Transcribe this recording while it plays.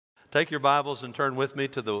Take your Bibles and turn with me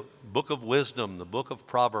to the book of wisdom, the book of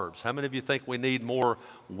Proverbs. How many of you think we need more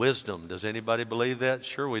wisdom? Does anybody believe that?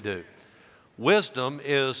 Sure we do. Wisdom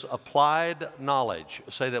is applied knowledge.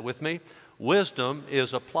 Say that with me. Wisdom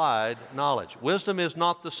is applied knowledge. Wisdom is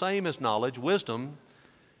not the same as knowledge. Wisdom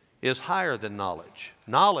is higher than knowledge.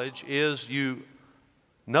 Knowledge is you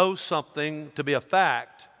know something to be a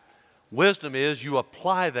fact. Wisdom is you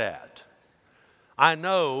apply that. I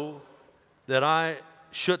know that I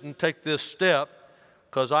shouldn't take this step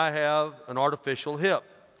because I have an artificial hip.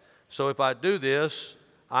 So if I do this,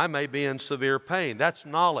 I may be in severe pain. That's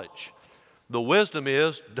knowledge. The wisdom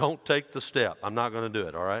is don't take the step. I'm not going to do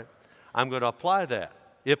it, all right? I'm going to apply that.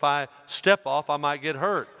 If I step off, I might get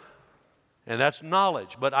hurt. And that's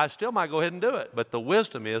knowledge, but I still might go ahead and do it. But the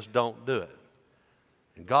wisdom is don't do it.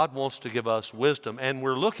 And God wants to give us wisdom. And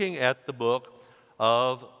we're looking at the book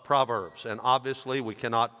of Proverbs. And obviously, we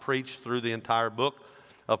cannot preach through the entire book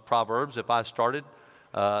of Proverbs. If I started,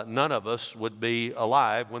 none of us would be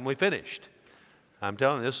alive when we finished. I'm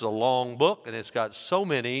telling you, this is a long book, and it's got so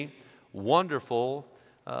many wonderful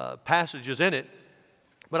passages in it.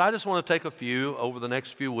 But I just want to take a few over the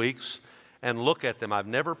next few weeks and look at them. I've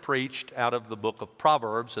never preached out of the book of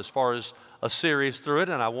Proverbs as far as a series through it,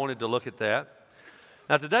 and I wanted to look at that.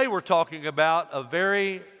 Now, today we're talking about a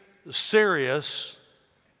very serious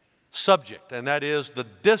subject, and that is the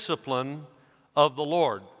discipline of the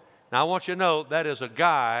Lord. Now, I want you to know that is a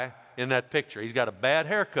guy in that picture. He's got a bad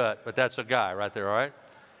haircut, but that's a guy right there, all right?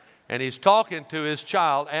 And he's talking to his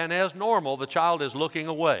child, and as normal, the child is looking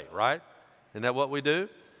away, right? Isn't that what we do?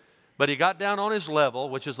 But he got down on his level,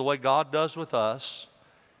 which is the way God does with us,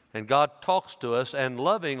 and God talks to us and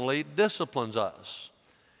lovingly disciplines us.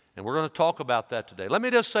 And we're going to talk about that today. Let me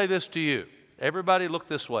just say this to you. Everybody look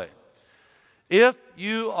this way. If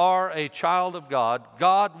you are a child of God,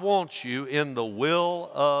 God wants you in the will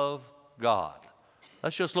of God.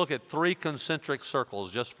 Let's just look at three concentric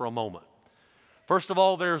circles just for a moment. First of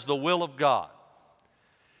all, there's the will of God.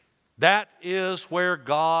 That is where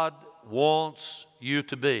God wants you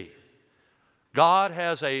to be. God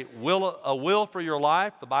has a will for your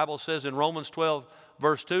life. The Bible says in Romans 12,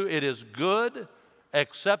 verse 2, it is good,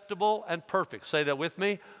 acceptable, and perfect. Say that with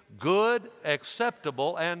me. Good,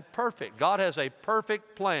 acceptable, and perfect. God has a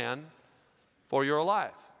perfect plan for your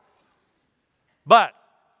life. But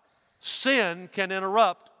sin can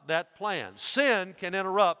interrupt that plan. Sin can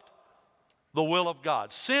interrupt the will of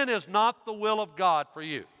God. Sin is not the will of God for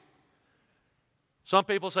you. Some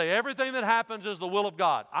people say everything that happens is the will of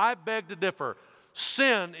God. I beg to differ.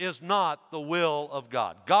 Sin is not the will of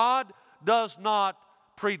God. God does not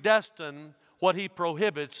predestine what He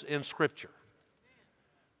prohibits in Scripture.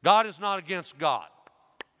 God is not against God.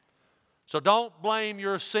 So don't blame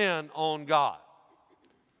your sin on God.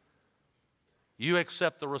 You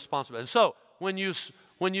accept the responsibility. And so when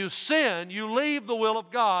you sin, you leave the will of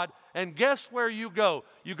God, and guess where you go?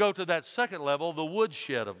 You go to that second level, the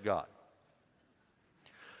woodshed of God.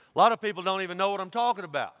 A lot of people don't even know what I'm talking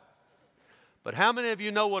about. But how many of you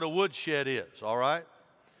know what a woodshed is, all right?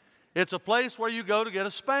 It's a place where you go to get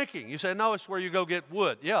a spanking. You say, no, it's where you go get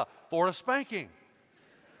wood. Yeah, for a spanking.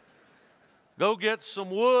 Go get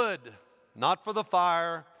some wood, not for the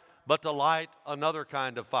fire, but to light another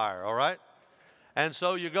kind of fire, all right? And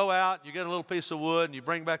so you go out, you get a little piece of wood, and you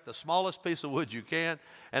bring back the smallest piece of wood you can,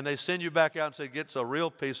 and they send you back out and say, get a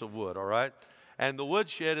real piece of wood, all right? And the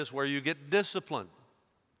woodshed is where you get disciplined.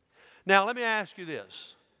 Now, let me ask you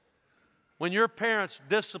this. When your parents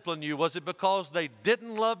disciplined you, was it because they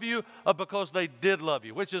didn't love you or because they did love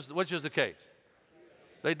you? Which is the case?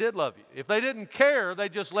 They did love you. If they didn't care, they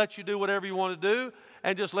just let you do whatever you want to do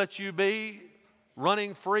and just let you be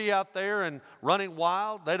running free out there and running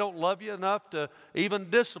wild. They don't love you enough to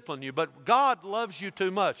even discipline you. But God loves you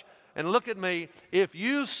too much. And look at me. If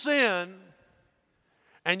you sin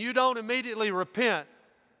and you don't immediately repent,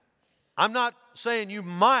 I'm not saying you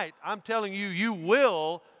might. I'm telling you, you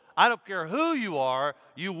will. I don't care who you are,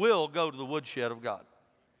 you will go to the woodshed of God.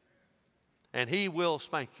 And He will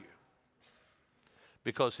spank you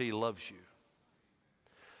because He loves you.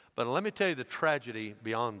 But let me tell you the tragedy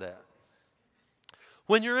beyond that.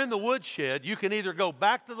 When you're in the woodshed, you can either go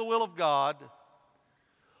back to the will of God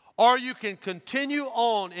or you can continue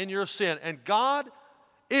on in your sin. And God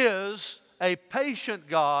is a patient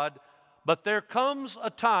God, but there comes a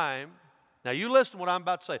time. Now, you listen to what I'm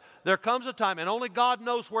about to say. There comes a time, and only God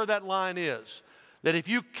knows where that line is, that if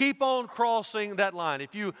you keep on crossing that line,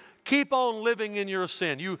 if you keep on living in your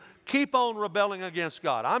sin, you keep on rebelling against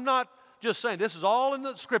God. I'm not just saying, this is all in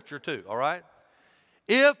the Scripture too, all right?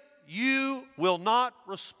 If you will not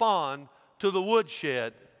respond to the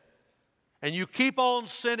woodshed and you keep on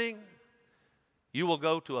sinning, you will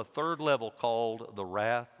go to a third level called the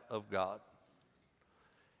wrath of God.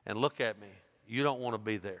 And look at me, you don't want to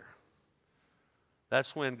be there.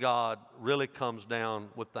 That's when God really comes down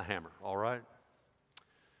with the hammer, all right?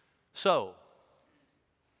 So,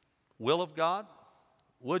 will of God,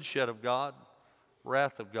 woodshed of God,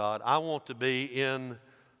 wrath of God. I want to be in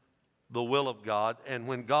the will of God. And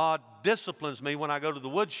when God disciplines me when I go to the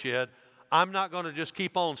woodshed, I'm not going to just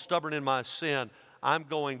keep on stubborn in my sin. I'm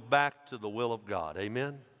going back to the will of God.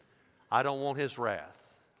 Amen? I don't want His wrath.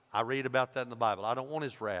 I read about that in the Bible. I don't want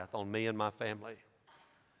His wrath on me and my family.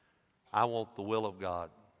 I want the will of God,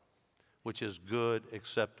 which is good,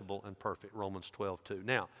 acceptable, and perfect. Romans 12:2.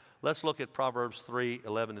 Now, let's look at Proverbs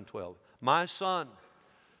 3:11 and 12. My son,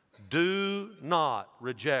 do not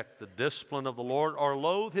reject the discipline of the Lord or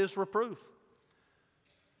loathe His reproof.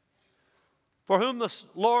 For whom the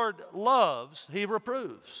Lord loves, He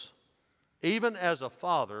reproves, even as a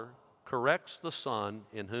father corrects the son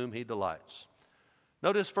in whom He delights.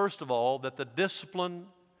 Notice, first of all, that the discipline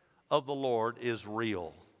of the Lord is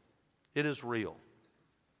real. It is real.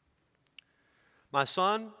 My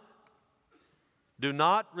son, do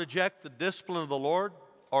not reject the discipline of the Lord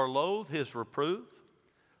or loathe His reproof.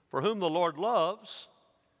 For whom the Lord loves,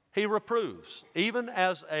 He reproves, even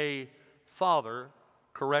as a father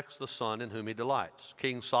corrects the son in whom He delights.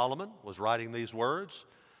 King Solomon was writing these words,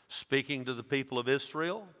 speaking to the people of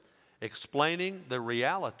Israel, explaining the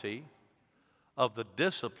reality of the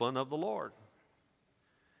discipline of the Lord.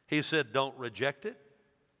 He said, don't reject it.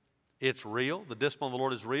 It's real. The discipline of the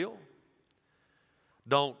Lord is real.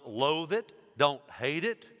 Don't loathe it. Don't hate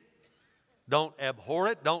it. Don't abhor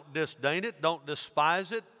it. Don't disdain it. Don't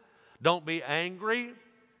despise it. Don't be angry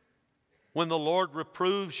when the Lord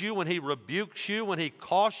reproves you, when He rebukes you, when He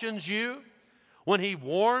cautions you, when He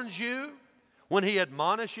warns you, when He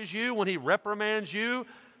admonishes you, when He reprimands you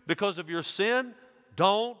because of your sin.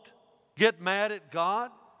 Don't get mad at God.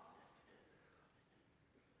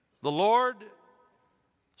 The Lord,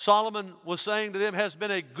 Solomon was saying to them, has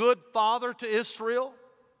been a good father to Israel.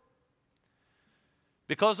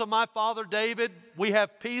 Because of my father David, we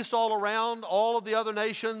have peace all around. All of the other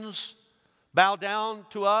nations bow down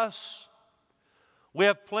to us. We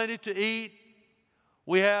have plenty to eat.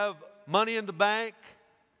 We have money in the bank.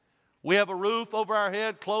 We have a roof over our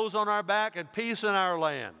head, clothes on our back, and peace in our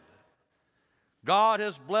land. God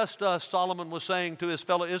has blessed us, Solomon was saying to his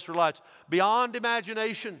fellow Israelites, beyond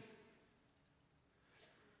imagination.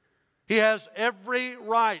 He has every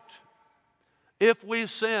right, if we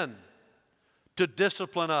sin, to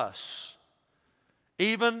discipline us,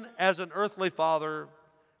 even as an earthly father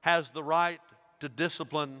has the right to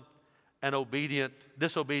discipline an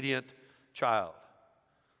disobedient child.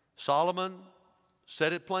 Solomon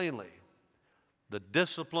said it plainly. The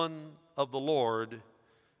discipline of the Lord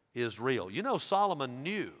is real. You know, Solomon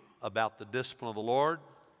knew about the discipline of the Lord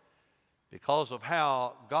because of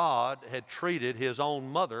how God had treated his own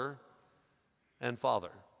mother and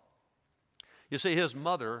father. You see, his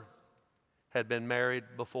mother had been married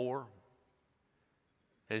before,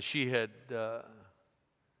 and she had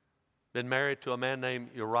been married to a man named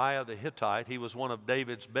Uriah the Hittite. He was one of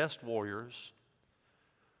David's best warriors.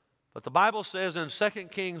 But the Bible says in 2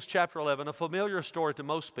 Kings chapter 11, a familiar story to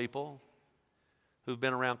most people who've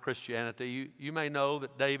been around Christianity, you may know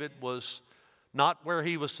that David was not where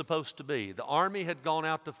he was supposed to be. The army had gone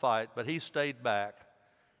out to fight, but he stayed back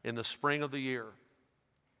in the spring of the year.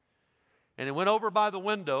 And he went over by the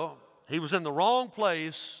window. He was in the wrong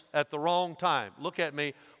place at the wrong time. Look at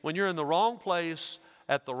me. When you're in the wrong place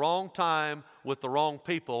at the wrong time with the wrong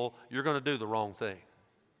people, you're going to do the wrong thing.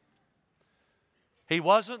 He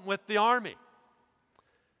wasn't with the army.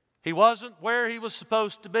 He wasn't where he was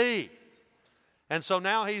supposed to be. And so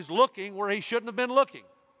now he's looking where he shouldn't have been looking.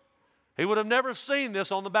 He would have never seen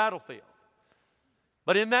this on the battlefield.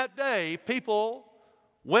 But in that day, people,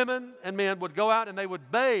 women and men, would go out and they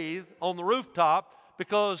would bathe on the rooftop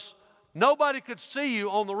because nobody could see you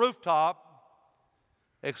on the rooftop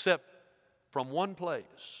except from one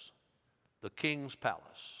place, the king's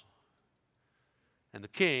palace. And the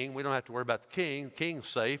king, we don't have to worry about the king. The king's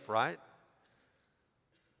safe, right?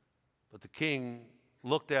 But the king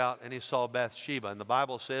looked out and he saw Bathsheba. And the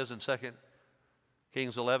Bible says in 2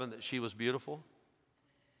 Kings 11 that she was beautiful.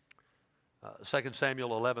 2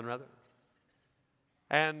 Samuel 11, rather.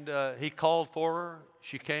 And he called for her.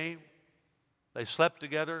 She came. They slept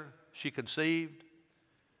together. She conceived.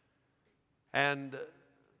 And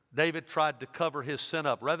David tried to cover his sin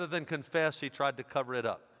up. Rather than confess, he tried to cover it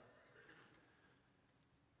up.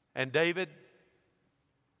 And David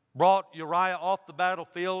brought Uriah off the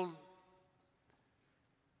battlefield,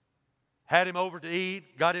 had him over to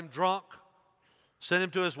eat, got him drunk, sent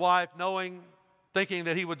him to his wife, thinking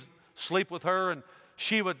that he would sleep with her, and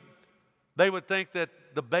they would think that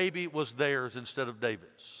the baby was theirs instead of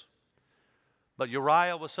David's. But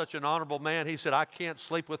Uriah was such an honorable man, he said, I can't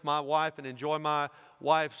sleep with my wife and enjoy my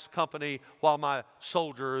wife's company while my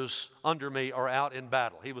soldiers under me are out in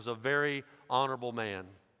battle. He was a very honorable man.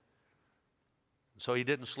 So he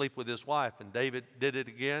didn't sleep with his wife, and David did it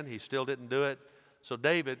again. He still didn't do it. So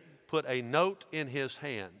David put a note in his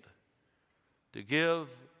hand to give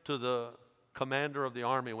to the commander of the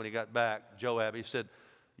army when he got back, Joab. He said,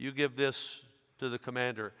 you give this to the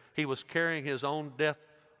commander. He was carrying his own death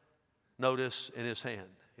notice in his hand.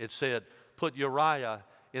 It said, put Uriah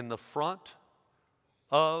in the front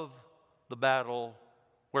of the battle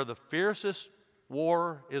where the fiercest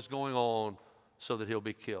war is going on so that he'll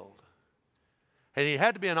be killed. And he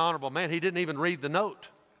had to be an honorable man. He didn't even read the note.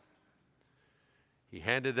 He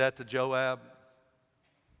handed that to Joab.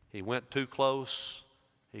 He went too close.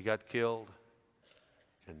 He got killed.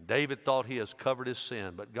 And David thought he has covered his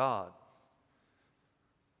sin, but God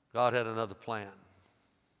had another plan.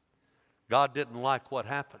 God didn't like what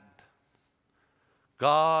happened.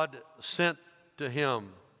 God sent to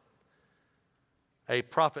him a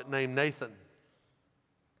prophet named Nathan.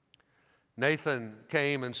 Nathan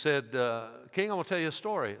came and said, King, I want to tell you a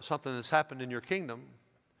story, something that's happened in your kingdom.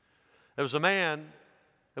 There was a man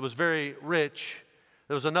that was very rich.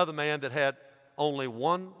 There was another man that had only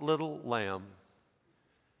one little lamb.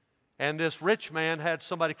 And this rich man had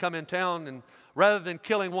somebody come in town, and rather than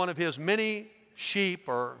killing one of his many sheep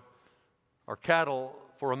or cattle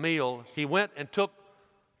for a meal, he went and took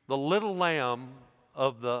the little lamb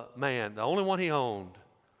of the man, the only one he owned,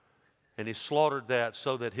 and he slaughtered that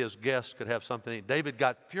so that his guests could have something to eat. David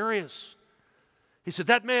got furious. He said,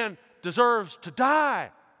 that man deserves to die.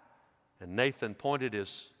 And Nathan pointed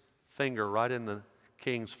his finger right in the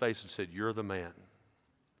king's face and said, you're the man.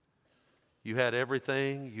 You had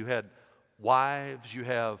everything. You had wives. You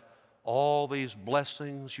have all these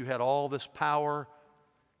blessings. You had all this power.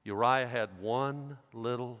 Uriah had one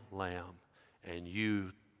little lamb, and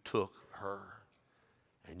you took her.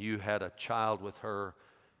 And you had a child with her,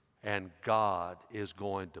 and God is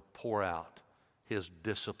going to pour out His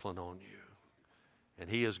discipline on you. And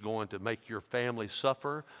He is going to make your family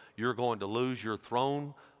suffer. You're going to lose your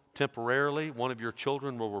throne temporarily. One of your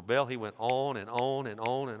children will rebel. He went on and on and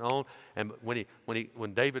on and on. And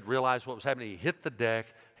when David realized what was happening, he hit the deck.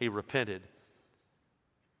 He repented.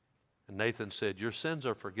 And Nathan said, your sins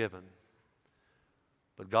are forgiven,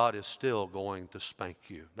 but God is still going to spank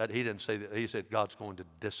you. That he didn't say that. He said God's going to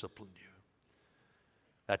discipline you.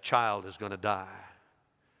 That child is going to die.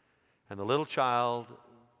 And the little child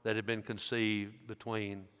that had been conceived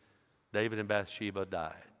between David and Bathsheba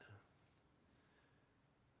died.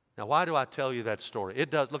 Now, why do I tell you that story?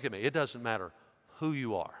 Look at me. It doesn't matter who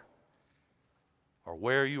you are or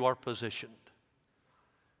where you are positioned.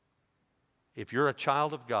 If you're a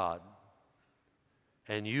child of God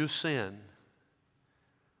and you sin,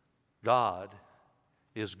 God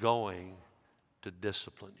is going to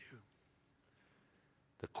discipline you.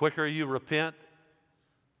 The quicker you repent,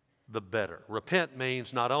 the better. Repent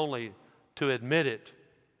means not only to admit it,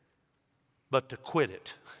 but to quit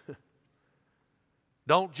it.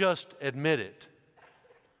 Don't just admit it.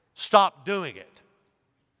 Stop doing it.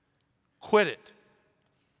 Quit it.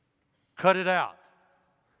 Cut it out.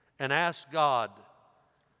 And ask God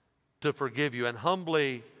to forgive you and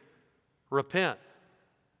humbly repent.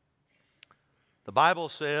 The Bible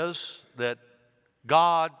says that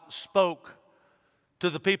God spoke to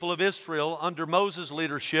the people of Israel under Moses'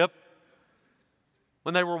 leadership.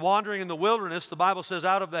 When they were wandering in the wilderness, the Bible says,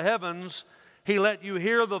 out of the heavens, He let you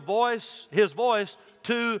hear His voice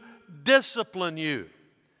to discipline you.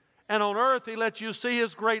 And on earth, He let you see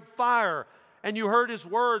His great fire, and you heard His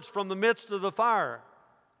words from the midst of the fire.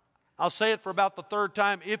 I'll say it for about the third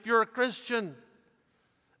time. If you're a Christian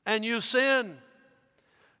and you sin,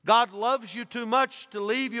 God loves you too much to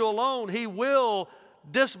leave you alone. He will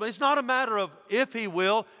discipline. It's not a matter of if He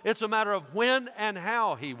will, it's a matter of when and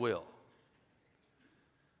how He will.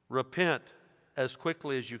 Repent as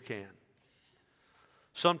quickly as you can.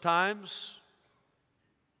 Sometimes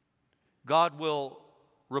God will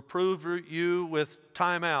reprove you with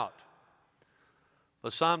time out.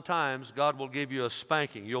 But sometimes God will give you a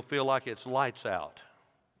spanking. You'll feel like it's lights out.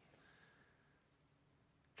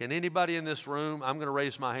 Can anybody in this room, I'm going to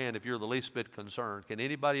raise my hand if you're the least bit concerned. Can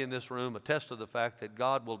anybody in this room attest to the fact that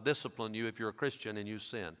God will discipline you if you're a Christian and you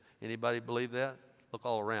sin? Anybody believe that? Look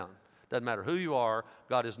all around. Doesn't matter who you are,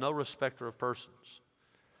 God is no respecter of persons.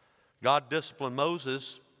 God disciplined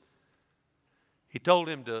Moses. He told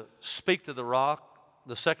him to speak to the rock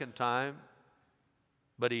the second time,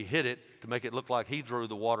 but he hid it to make it look like he drew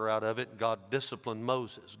the water out of it. God disciplined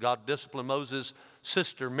Moses. God disciplined Moses'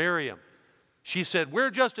 sister Miriam. She said,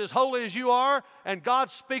 we're just as holy as you are, and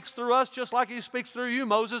God speaks through us just like he speaks through you,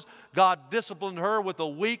 Moses. God disciplined her with a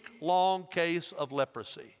week-long case of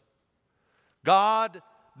leprosy. God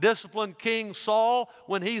disciplined King Saul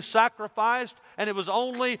when he sacrificed, and it was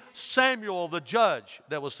only Samuel, the judge,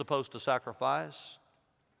 that was supposed to sacrifice.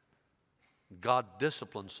 God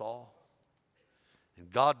disciplined Saul.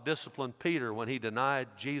 And God disciplined Peter when he denied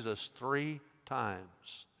Jesus 3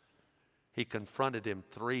 times. He confronted him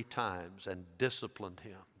 3 times and disciplined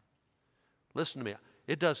him. Listen to me.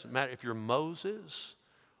 It doesn't matter if you're Moses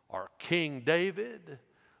or King David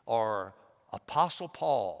or Apostle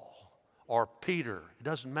Paul or Peter. It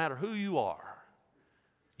doesn't matter who you are.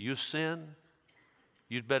 You sin,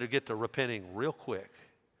 you'd better get to repenting real quick,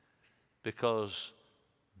 because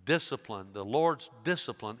discipline, the Lord's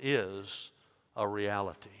discipline, is a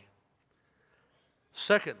reality.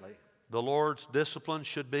 Secondly, the Lord's discipline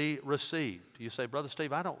should be received. You say, Brother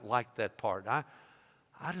Steve, I don't like that part. I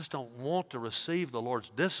just don't want to receive the Lord's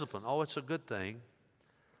discipline. Oh, it's a good thing.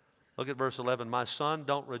 Look at verse 11. My son,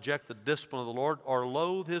 don't reject the discipline of the Lord or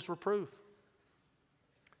loathe his reproof.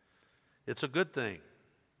 It's a good thing.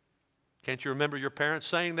 Can't you remember your parents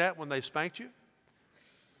saying that when they spanked you?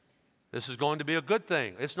 This is going to be a good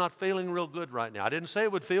thing. It's not feeling real good right now. I didn't say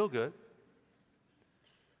it would feel good.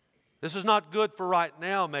 This is not good for right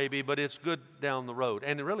now, maybe, but it's good down the road.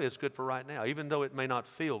 And really, it's good for right now, even though it may not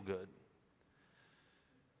feel good.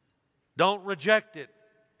 Don't reject it.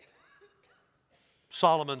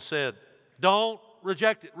 Solomon said, don't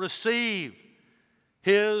reject it. Receive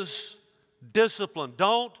his discipline.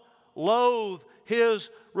 Don't loathe his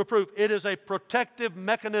reproof. It is a protective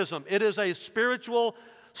mechanism. It is a spiritual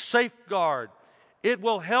safeguard. It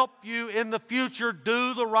will help you in the future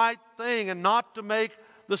do the right thing and not to make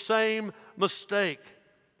the same mistake.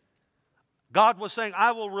 God was saying,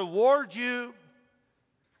 I will reward you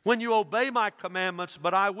when you obey my commandments,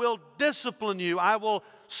 but I will discipline you. I will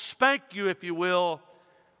spank you, if you will,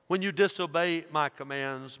 when you disobey my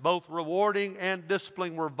commands. Both rewarding and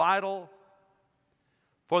disciplining were vital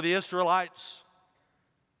for the Israelites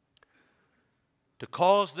to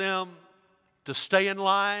cause them to stay in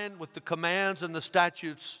line with the commands and the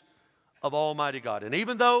statutes of Almighty God. And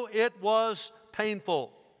even though it was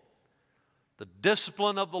painful, the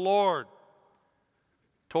discipline of the Lord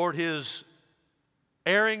toward his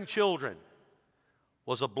erring children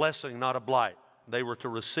was a blessing, not a blight. They were to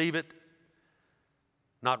receive it,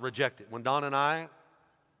 not reject it. When Don and I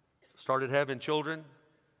started having children,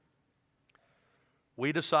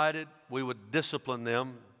 we decided we would discipline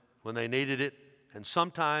them when they needed it, and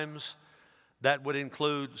sometimes that would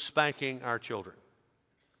include spanking our children.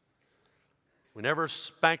 We never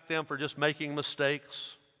spanked them for just making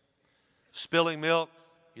mistakes. Spilling milk,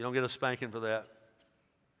 you don't get a spanking for that.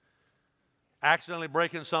 Accidentally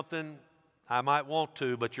breaking something, I might want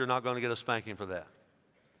to, but you're not going to get a spanking for that.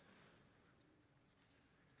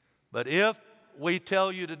 But if we tell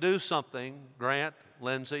you to do something, Grant,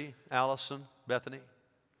 Lindsay, Allison, Bethany,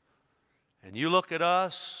 and you look at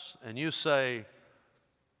us and you say,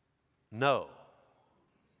 no,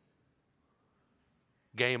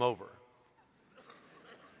 game over.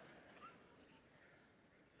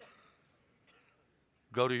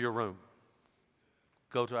 Go to your room.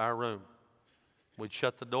 Go to our room. We'd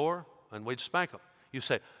shut the door and we'd spank them. You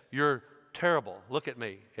say, you're terrible. Look at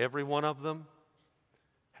me. Every one of them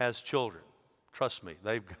has children. Trust me,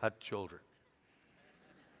 they've got children.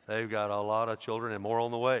 They've got a lot of children and more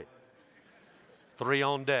on the way. 3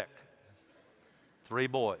 on deck. 3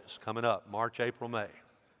 boys coming up, March, April, May.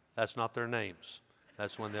 That's not their names.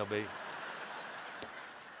 That's when they'll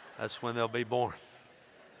be born.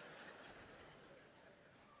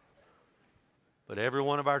 But every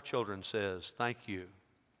one of our children says, thank you.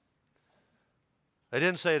 They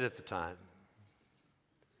didn't say it at the time,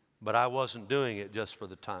 but I wasn't doing it just for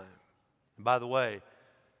the time. And by the way,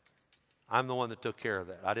 I'm the one that took care of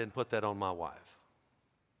that. I didn't put that on my wife.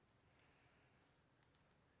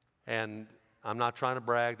 And I'm not trying to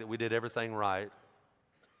brag that we did everything right.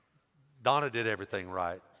 Donna did everything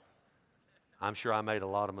right. I'm sure I made a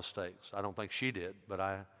lot of mistakes. I don't think she did, but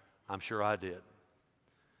I'm sure I did.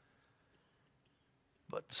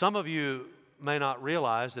 But some of you may not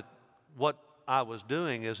realize that what I was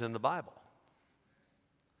doing is in the Bible.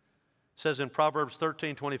 It says in Proverbs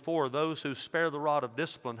 13:24, those who spare the rod of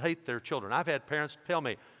discipline hate their children. I've had parents tell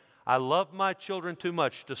me, I love my children too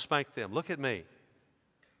much to spank them. Look at me.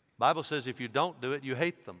 The Bible says if you don't do it, you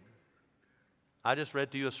hate them. I just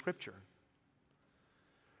read to you a scripture.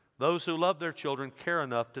 Those who love their children care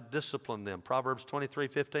enough to discipline them. Proverbs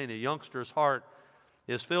 23:15, a youngster's heart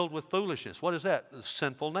is filled with foolishness. What is that? The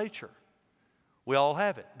sinful nature. We all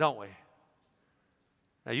have it, don't we?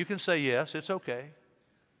 Now you can say yes, it's okay.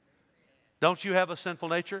 Don't you have a sinful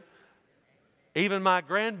nature? Even my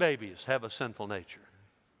grandbabies have a sinful nature.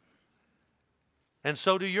 And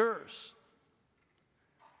so do yours.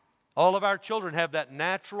 All of our children have that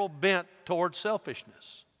natural bent towards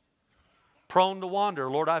selfishness. Prone to wander,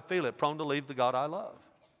 Lord, I feel it. Prone to leave the God I love.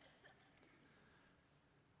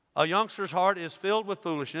 A youngster's heart is filled with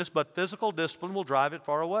foolishness, but physical discipline will drive it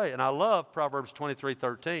far away. And I love Proverbs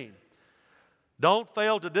 23:13. Don't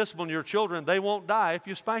fail to discipline your children. They won't die if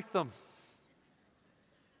you spank them.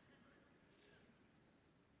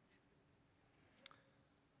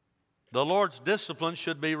 The Lord's discipline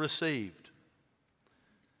should be received.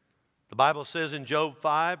 The Bible says in Job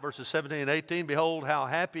 5, verses 17 and 18, behold, how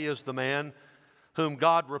happy is the man whom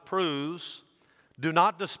God reproves. Do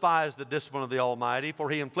not despise the discipline of the Almighty, for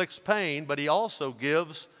he inflicts pain, but he also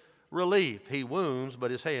gives relief. He wounds,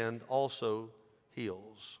 but his hand also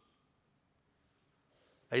heals.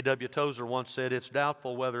 A.W. Tozer once said, it's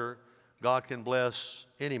doubtful whether God can bless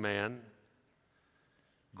any man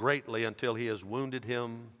greatly until he has wounded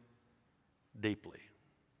him deeply.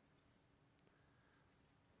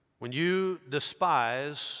 When you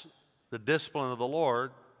despise the discipline of the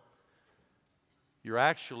Lord, you're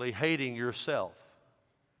actually hating yourself.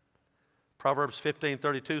 Proverbs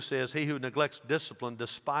 15:32 says, he who neglects discipline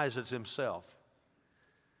despises himself.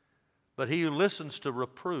 But he who listens to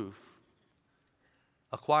reproof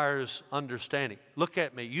acquires understanding. Look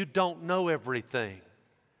at me. You don't know everything.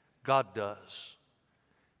 God does.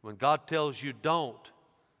 When God tells you don't,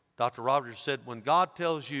 Dr. Rogers said, when God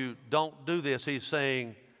tells you don't do this, he's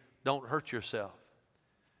saying, don't hurt yourself.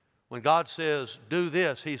 When God says, do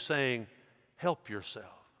this, he's saying, help yourself.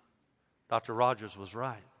 Dr. Rogers was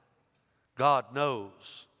right. God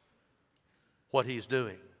knows what he's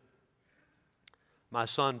doing. My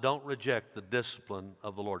son, don't reject the discipline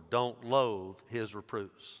of the Lord. Don't loathe his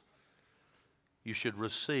reproofs. You should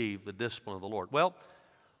receive the discipline of the Lord. Well,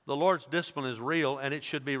 the Lord's discipline is real and it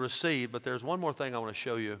should be received, but there's one more thing I want to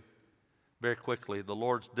show you very quickly. The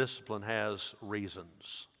Lord's discipline has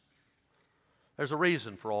reasons. There's a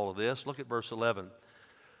reason for all of this. Look at verse 11.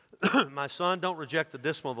 My son, don't reject the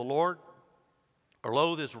discipline of the Lord or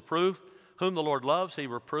loathe his reproof. Whom the Lord loves, he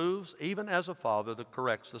reproves, even as a father that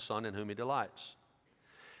corrects the son in whom he delights.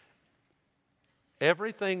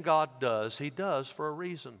 Everything God does, he does for a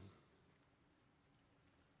reason.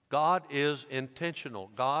 God is intentional.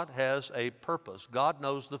 God has a purpose. God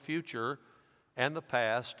knows the future and the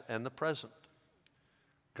past and the present.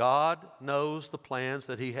 God knows the plans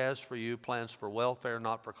that he has for you, plans for welfare,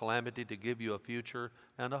 not for calamity, to give you a future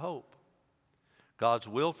and a hope. God's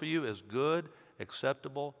will for you is good,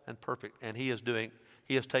 acceptable, and perfect. And he is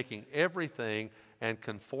taking everything and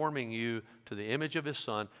conforming you to the image of his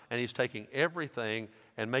son, and he's taking everything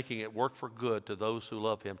and making it work for good to those who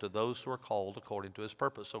love him, to those who are called according to his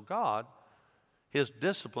purpose. So God, his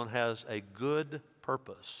discipline has a good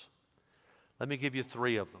purpose. Let me give you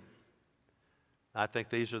three of them. I think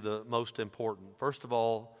these are the most important. First of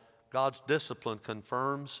all, God's discipline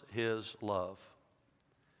confirms his love.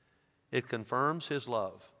 It confirms his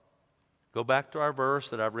love. Go back to our verse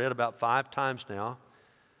that I've read about 5 times now.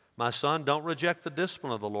 My son, don't reject the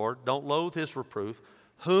discipline of the Lord. Don't loathe his reproof.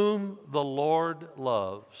 Whom the Lord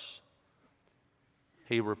loves,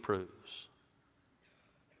 he reproves.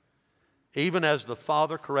 Even as the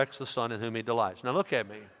father corrects the son in whom he delights. Now look at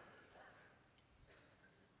me.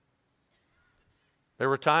 There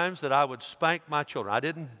were times that I would spank my children. I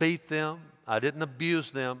didn't beat them. I didn't abuse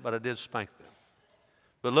them, but I did spank them.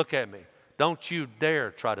 But look at me. Don't you dare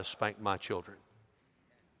try to spank my children.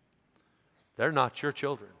 They're not your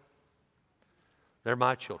children. They're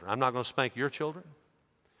my children. I'm not going to spank your children.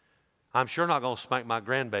 I'm sure not going to spank my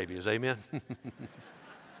grandbabies. Amen?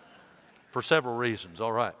 For several reasons.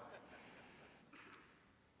 All right.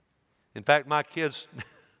 In fact, my kids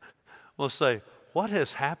will say, what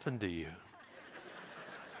has happened to you?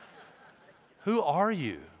 Who are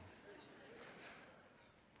you?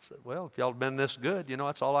 I said, well, if y'all have been this good,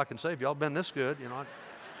 that's all I can say. If y'all have been this good,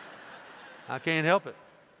 I can't help it.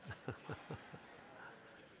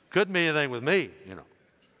 Couldn't be anything with me,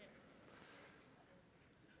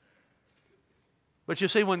 But you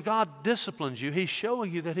see, when God disciplines you, he's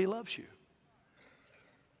showing you that he loves you.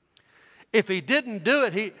 If he didn't do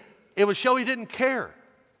it, it would show he didn't care.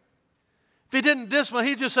 If he didn't discipline,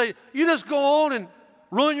 he'd just say, you just go on and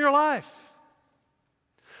ruin your life.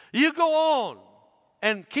 You go on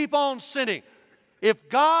and keep on sinning. If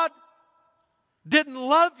God didn't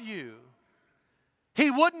love you, He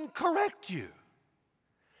wouldn't correct you.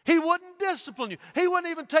 He wouldn't discipline you. He wouldn't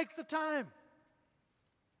even take the time.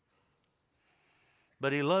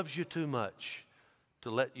 But He loves you too much to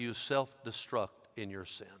let you self-destruct in your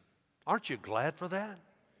sin. Aren't you glad for that?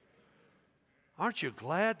 Aren't you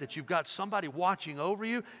glad that you've got somebody watching over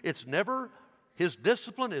you? His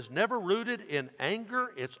discipline is never rooted in anger.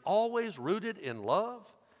 It's always rooted in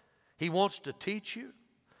love. He wants to teach you.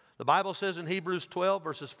 The Bible says in Hebrews 12,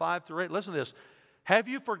 verses 5 through 8, listen to this. Have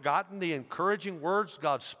you forgotten the encouraging words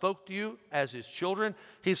God spoke to you as His children?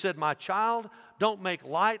 He said, my child, don't make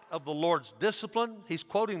light of the Lord's discipline. He's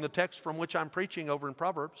quoting the text from which I'm preaching over in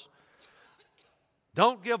Proverbs.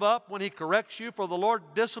 Don't give up when He corrects you, for the Lord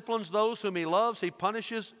disciplines those whom He loves. He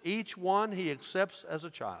punishes each one He accepts as a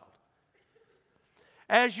child.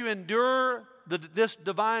 As you endure this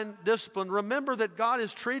divine discipline, remember that God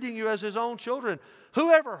is treating you as His own children.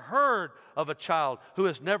 Who ever heard of a child who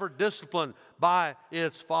is never disciplined by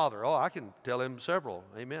its father? Oh, I can tell him several.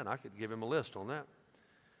 Amen. I could give him a list on that.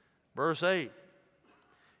 Verse 8.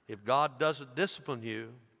 If God doesn't discipline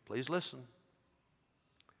you, please listen,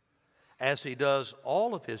 as He does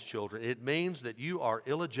all of His children, it means that you are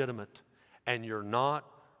illegitimate and you're not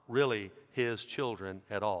really His children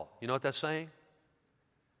at all. You know what that's saying?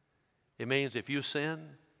 It means if you sin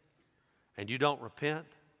and you don't repent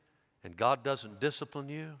and God doesn't discipline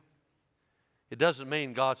you, it doesn't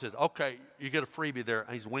mean God says, okay, you get a freebie there.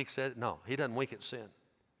 And He winks at it. No, He doesn't wink at sin.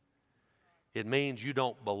 It means you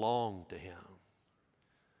don't belong to Him.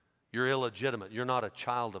 You're illegitimate. You're not a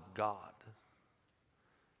child of God.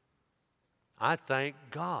 I thank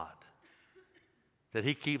God that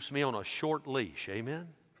He keeps me on a short leash. Amen?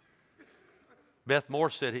 Beth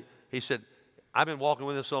Moore said, he said, I've been walking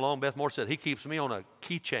with Him so long, Beth Moore said, He keeps me on a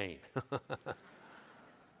keychain.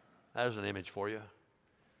 There's an image for you.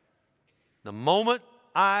 The moment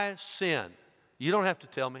I sin, you don't have to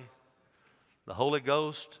tell me. The Holy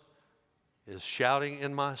Ghost is shouting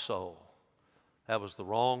in my soul, that was the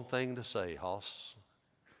wrong thing to say, Hoss.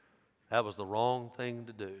 That was the wrong thing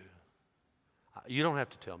to do. You don't have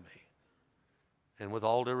to tell me. And with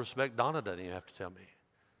all due respect, Donna doesn't even have to tell me.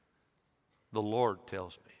 The Lord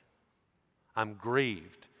tells me. I'm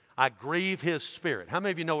grieved. I grieve His Spirit. How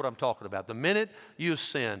many of you know what I'm talking about? The minute you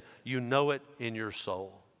sin, you know it in your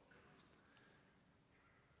soul.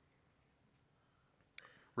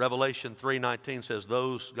 Revelation 3:19 says,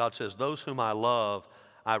 God says, those whom I love,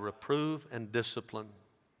 I reprove and discipline.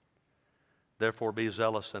 Therefore be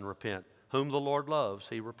zealous and repent. Whom the Lord loves,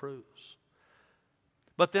 He reproves.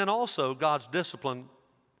 But then also, God's discipline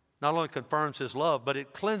not only confirms His love, but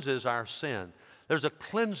it cleanses our sin. There's a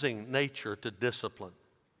cleansing nature to discipline.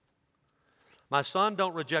 My son,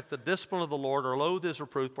 don't reject the discipline of the Lord or loathe His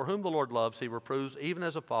reproof. For whom the Lord loves, He reproves, even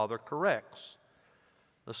as a father corrects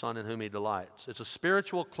the son in whom He delights. It's a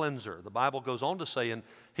spiritual cleanser. The Bible goes on to say in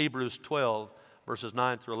Hebrews 12, verses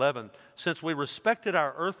 9 through 11, since we respected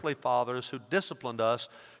our earthly fathers who disciplined us,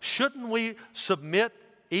 shouldn't we submit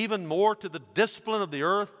even more to the discipline of the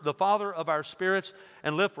earth, the Father of our spirits,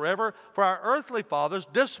 and live forever? For our earthly fathers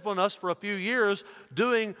disciplined us for a few years,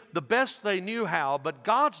 doing the best they knew how, but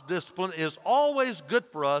God's discipline is always good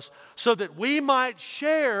for us, so that we might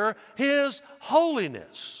share His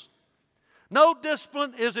holiness. No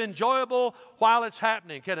discipline is enjoyable while it's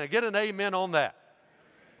happening. Can I get an amen on that?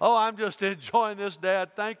 Oh, I'm just enjoying this,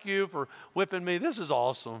 Dad. Thank you for whipping me. This is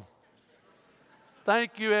awesome.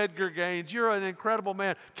 Thank you, Edgar Gaines. You're an incredible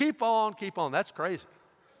man. Keep on, keep on. That's crazy.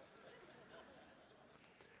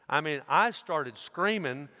 I mean, I started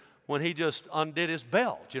screaming when he just undid his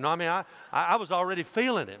belt. You know, I mean, I was already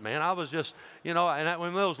feeling it, man. I was just, you know, and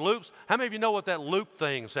when those loops, how many of you know what that loop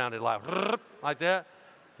thing sounded like? Like that?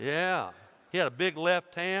 Yeah. He had a big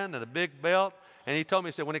left hand and a big belt, and he told me,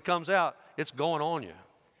 he said, when it comes out, it's going on you.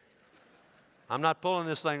 I'm not pulling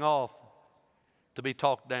this thing off to be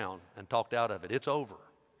talked down and talked out of it. It's over.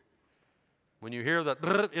 When you hear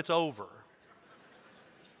that, it's over.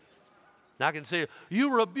 Now I can say, you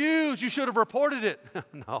were abused. You should have reported it.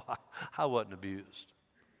 No, I wasn't abused.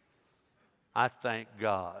 I thank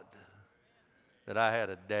God that I had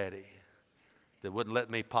a daddy that wouldn't let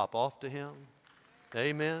me pop off to him.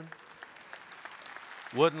 Amen.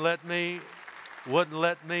 Wouldn't let me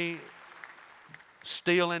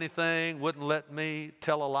steal anything. Wouldn't let me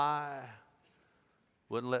tell a lie.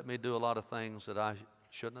 Wouldn't let me do a lot of things that I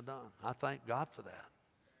shouldn't have done. I thank God for that.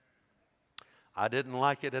 I didn't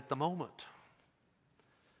like it at the moment.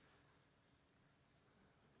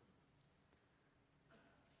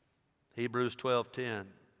 Hebrews 12:10,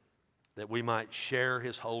 that we might share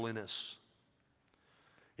His holiness.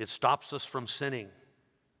 It stops us from sinning.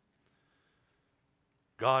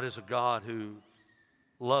 God is a God who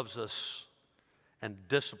loves us and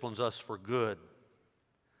disciplines us for good.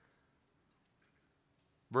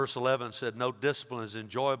 Verse 11 said, no discipline is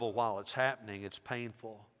enjoyable while it's happening. It's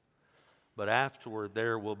painful. But afterward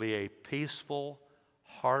there will be a peaceful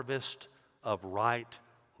harvest of right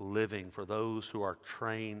living for those who are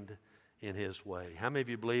trained in His way. How many of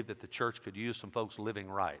you believe that the church could use some folks living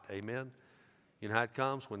right? Amen? You know how it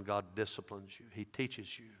comes? When God disciplines you. He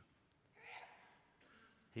teaches you.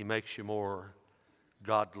 He makes you more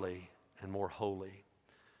godly and more holy.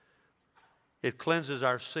 It cleanses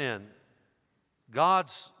our sin.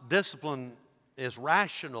 God's discipline is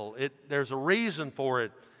rational. There's a reason for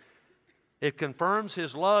it. It confirms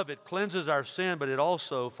His love. It cleanses our sin, but it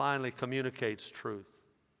also finally communicates truth.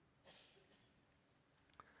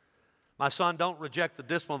 My son, don't reject the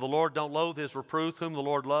discipline of the Lord. Don't loathe His reproof. Whom the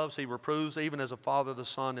Lord loves, He reproves, even as a father the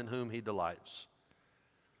son in whom He delights.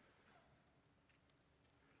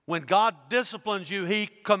 When God disciplines you, He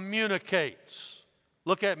communicates.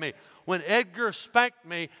 Look at me. When Edgar spanked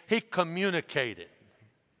me, he communicated.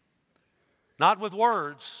 Not with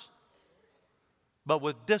words, but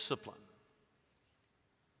with discipline.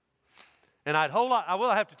 And I will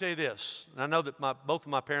have to tell you this. And I know that both of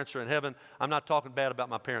my parents are in heaven. I'm not talking bad about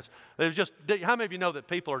my parents. How many of you know that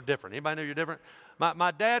people are different? Anybody know you're different?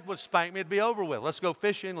 My dad would spank me. It'd be over with. Let's go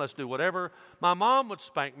fishing. Let's do whatever. My mom would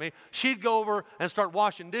spank me. She'd go over and start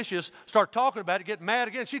washing dishes, start talking about it, get mad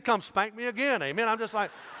again. She'd come spank me again. Amen. I'm just like,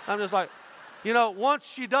 once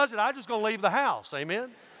she does it, I'm just going to leave the house. Amen.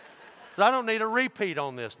 I don't need a repeat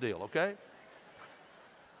on this deal, okay?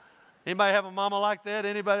 Anybody have a mama like that?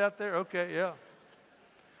 Anybody out there? Okay, yeah.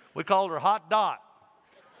 We called her Hot Dot.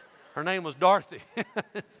 Her name was Dorothy.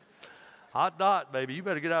 Hot Dot, baby. You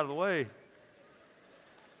better get out of the way.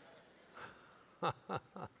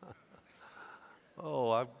 Oh,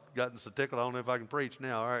 I've gotten so tickled. I don't know if I can preach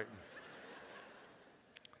now. All right.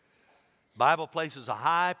 Bible places a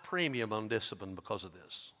high premium on discipline because of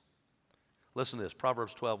this. Listen to this,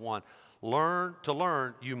 Proverbs 12:1. To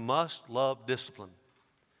learn, you must love discipline.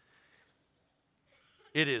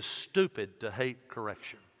 It is stupid to hate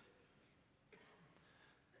correction.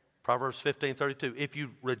 Proverbs 15:32. If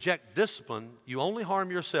you reject discipline, you only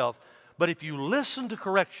harm yourself. But if you listen to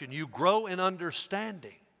correction, you grow in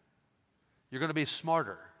understanding. You're going to be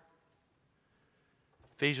smarter.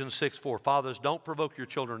 Ephesians 6:4. Fathers, don't provoke your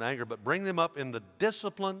children to anger, but bring them up in the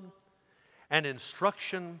discipline and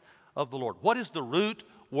instruction of the Lord. What is the root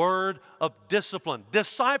word of discipline?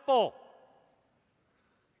 Disciple.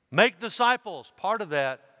 Make disciples. Part of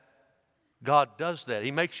that, God does that.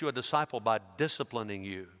 He makes you a disciple by disciplining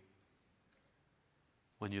you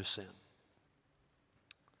when you sin.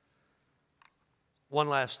 One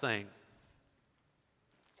last thing.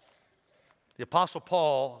 The Apostle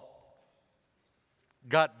Paul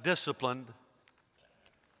got disciplined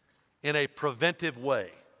in a preventive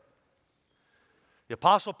way. The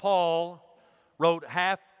Apostle Paul wrote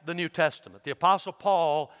half the New Testament. The Apostle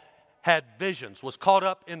Paul had visions, was caught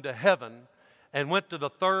up into heaven, and went to the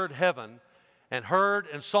third heaven and heard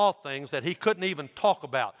and saw things that he couldn't even talk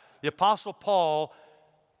about. The Apostle Paul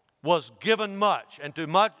was given much, and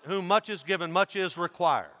to whom much is given, much is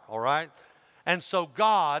required, all right? And so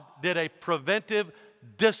God did a preventive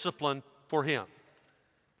discipline for him.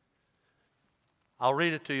 I'll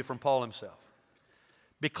read it to you from Paul himself.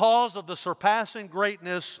 Because of the surpassing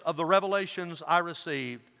greatness of the revelations I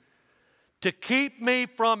received, to keep me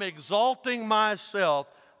from exalting myself,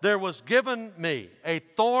 there was given me a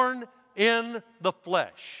thorn in the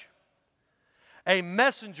flesh, a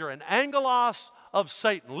messenger, an angelos of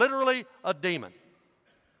Satan, literally a demon,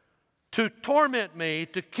 to torment me,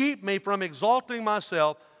 to keep me from exalting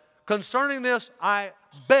myself. Concerning this, I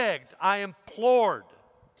begged, I implored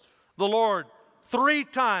the Lord 3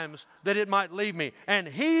 times that it might leave me. And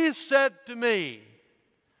he said to me,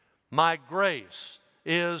 my grace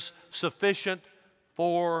is sufficient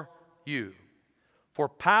for you. For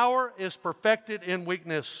power is perfected in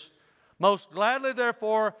weakness. Most gladly,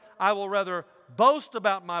 therefore, I will rather boast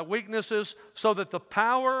about my weaknesses, so that the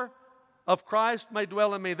power of Christ may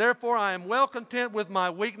dwell in me. Therefore, I am well content with my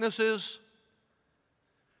weaknesses,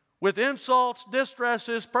 with insults,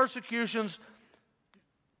 distresses, persecutions,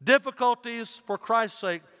 difficulties for Christ's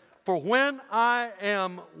sake. For when I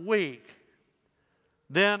am weak,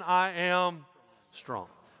 then I am strong.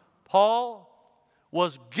 Paul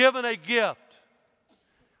was given a gift.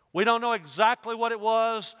 We don't know exactly what it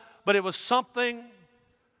was, but it was something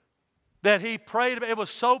that he prayed about. It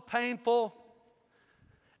was so painful.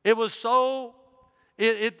 It was so,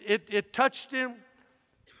 it touched him.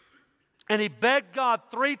 And he begged God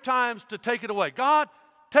 3 times to take it away. God,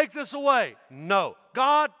 take this away. No,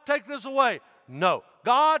 God, take this away. No.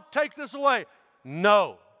 God, take this away.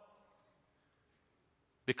 No.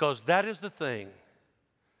 Because that is the thing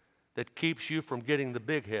that keeps you from getting the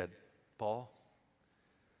big head, Paul.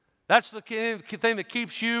 That's the thing that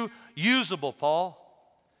keeps you usable, Paul.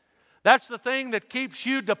 That's the thing that keeps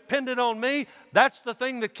you dependent on me. That's the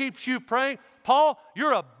thing that keeps you praying. Paul,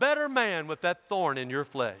 you're a better man with that thorn in your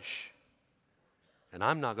flesh. And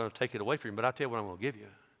I'm not going to take it away from you, but I'll tell you what I'm going to give you.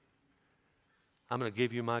 I'm going to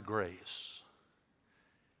give you my grace.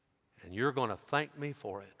 And you're going to thank me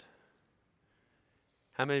for it.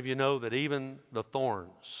 How many of you know that even the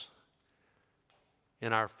thorns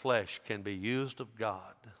in our flesh can be used of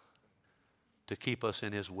God to keep us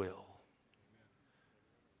in His will?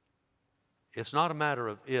 It's not a matter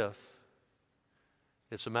of if,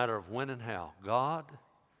 it's a matter of when and how. God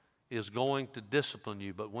is going to discipline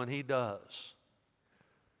you, but when He does,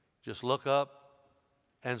 just look up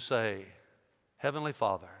and say, Heavenly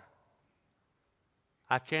Father,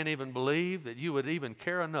 I can't even believe that you would even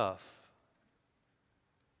care enough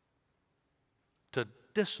to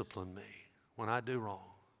discipline me when I do wrong.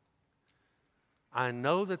 I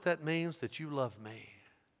know that that means that you love me.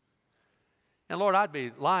 And Lord, I'd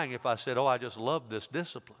be lying if I said, oh, I just love this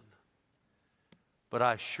discipline. But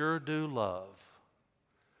I sure do love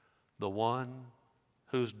the one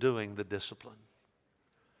who's doing the discipline.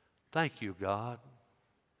 Thank you, God,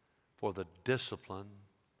 for the discipline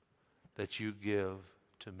that you give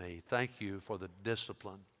to me. Thank you for the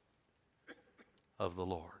discipline of the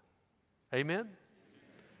Lord. Amen?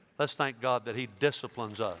 Let's thank God that He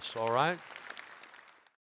disciplines us, all right?